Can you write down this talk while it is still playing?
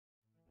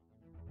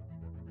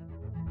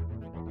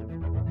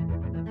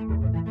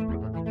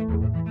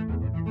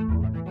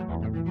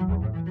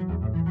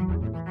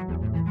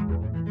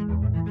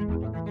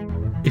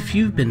If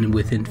you've been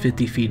within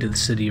 50 feet of the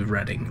city of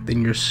Reading,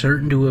 then you're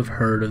certain to have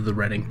heard of the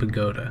Reading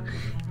Pagoda.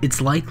 Its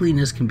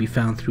likeliness can be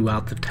found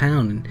throughout the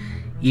town, and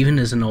even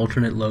as an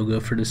alternate logo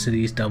for the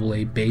city's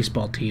AA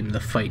baseball team, the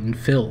Fightin'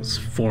 Phils,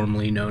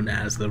 formerly known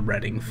as the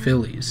Reading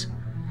Phillies.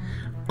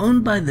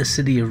 Owned by the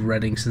city of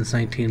Reading since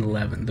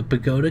 1911, the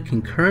pagoda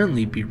can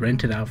currently be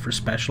rented out for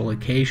special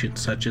occasions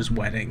such as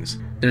weddings.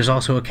 There's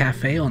also a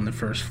cafe on the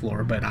first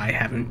floor, but I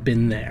haven't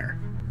been there.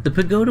 The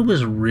pagoda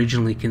was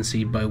originally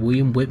conceived by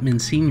William Whitman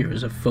Sr.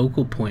 as a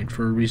focal point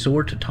for a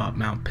resort atop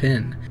Mount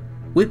Penn.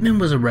 Whitman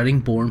was a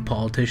Reading-born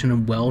politician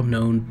and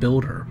well-known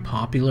builder.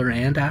 Popular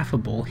and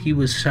affable, he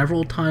was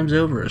several times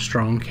over a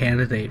strong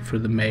candidate for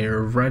the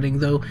mayor of Reading,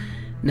 though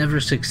never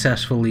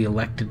successfully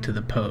elected to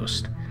the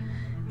post.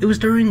 It was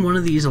during one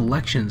of these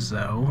elections,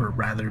 though, or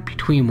rather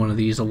between one of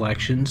these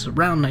elections,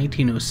 around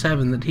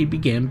 1907, that he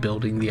began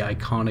building the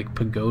iconic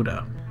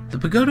pagoda. The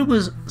pagoda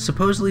was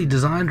supposedly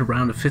designed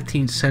around a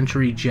 15th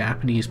century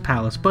Japanese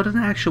palace, but in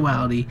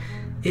actuality,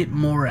 it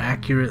more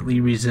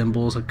accurately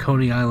resembles a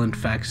Coney Island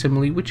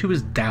facsimile, which it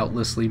was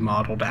doubtlessly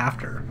modeled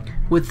after.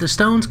 With the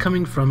stones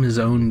coming from his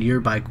own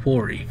nearby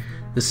quarry,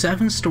 the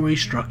 7-story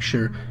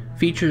structure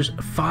features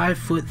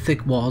 5-foot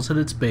thick walls at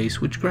its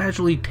base, which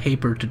gradually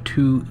taper to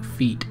 2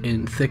 feet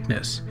in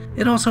thickness.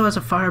 It also has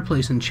a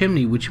fireplace and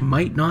chimney, which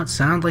might not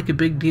sound like a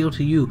big deal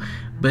to you,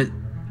 but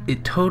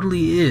it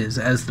totally is,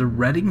 as the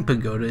Reading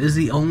Pagoda is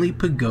the only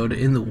pagoda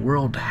in the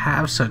world to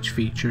have such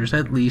features,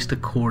 at least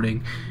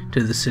according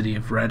to the city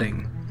of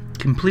Reading.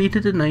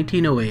 Completed in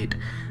 1908,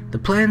 the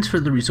plans for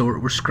the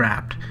resort were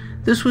scrapped.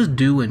 This was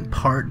due in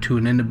part to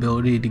an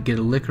inability to get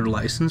a liquor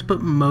license,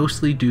 but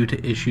mostly due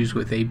to issues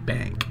with a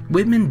bank.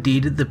 Whitman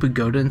deeded the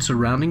pagoda and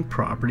surrounding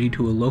property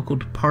to a local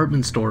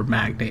department store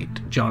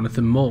magnate,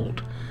 Jonathan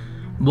Mould.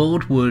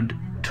 Mould would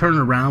turn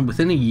around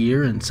within a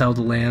year and sell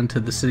the land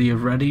to the city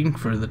of Reading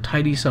for the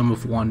tidy sum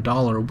of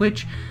 $1,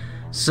 which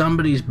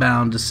somebody's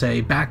bound to say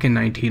back in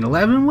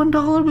 1911,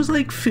 $1 was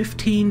like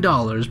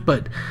 $15,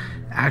 but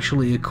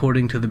actually,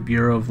 according to the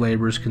Bureau of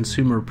Labor's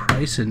Consumer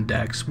Price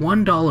Index, $1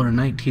 in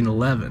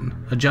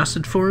 1911,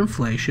 adjusted for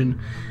inflation,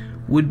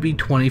 would be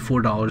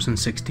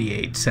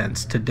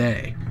 $24.68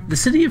 today. The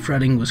city of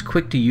Reading was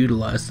quick to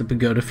utilize the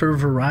pagoda for a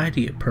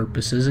variety of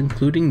purposes,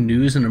 including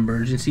news and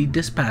emergency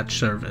dispatch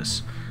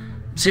service.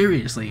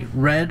 Seriously,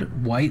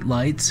 red, white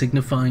lights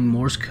signifying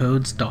Morse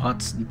codes,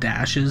 dots, and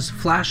dashes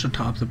flashed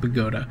atop the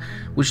pagoda,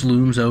 which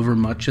looms over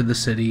much of the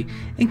city,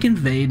 and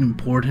conveyed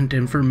important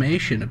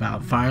information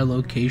about fire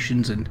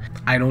locations and,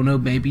 I don't know,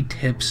 maybe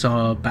tips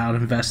about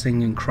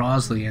investing in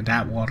Crosley and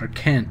Atwater,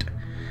 Kent.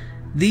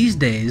 These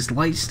days,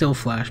 lights still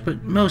flash,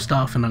 but most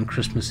often on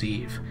Christmas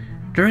Eve.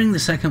 During the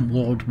Second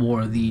World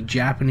War, the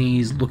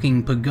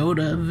Japanese-looking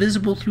pagoda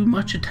visible through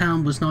much of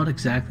town was not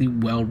exactly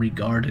well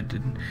regarded,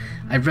 and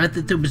I've read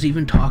that there was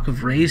even talk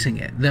of razing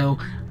it, though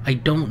I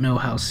don't know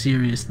how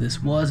serious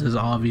this was, as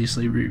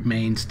obviously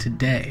remains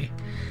today.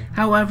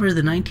 However,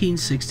 the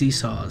 1960s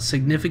saw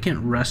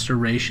significant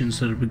restorations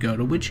to the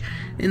pagoda, which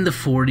in the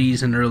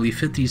 40s and early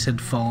 50s had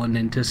fallen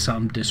into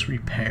some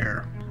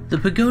disrepair. The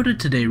pagoda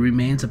today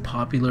remains a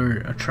popular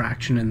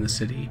attraction in the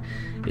city.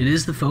 It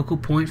is the focal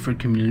point for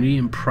community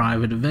and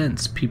private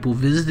events. People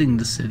visiting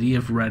the city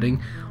of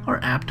Reading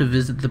are apt to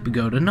visit the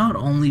pagoda not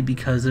only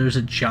because there's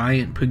a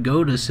giant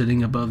pagoda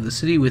sitting above the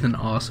city with an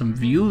awesome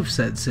view of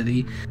said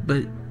city,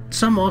 but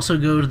some also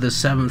go to the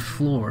 7th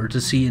floor to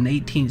see an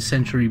 18th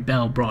century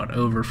bell brought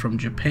over from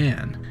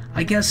Japan.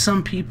 I guess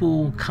some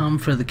people come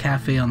for the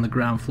cafe on the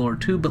ground floor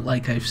too, but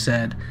like I've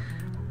said,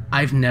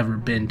 I've never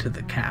been to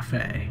the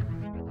cafe.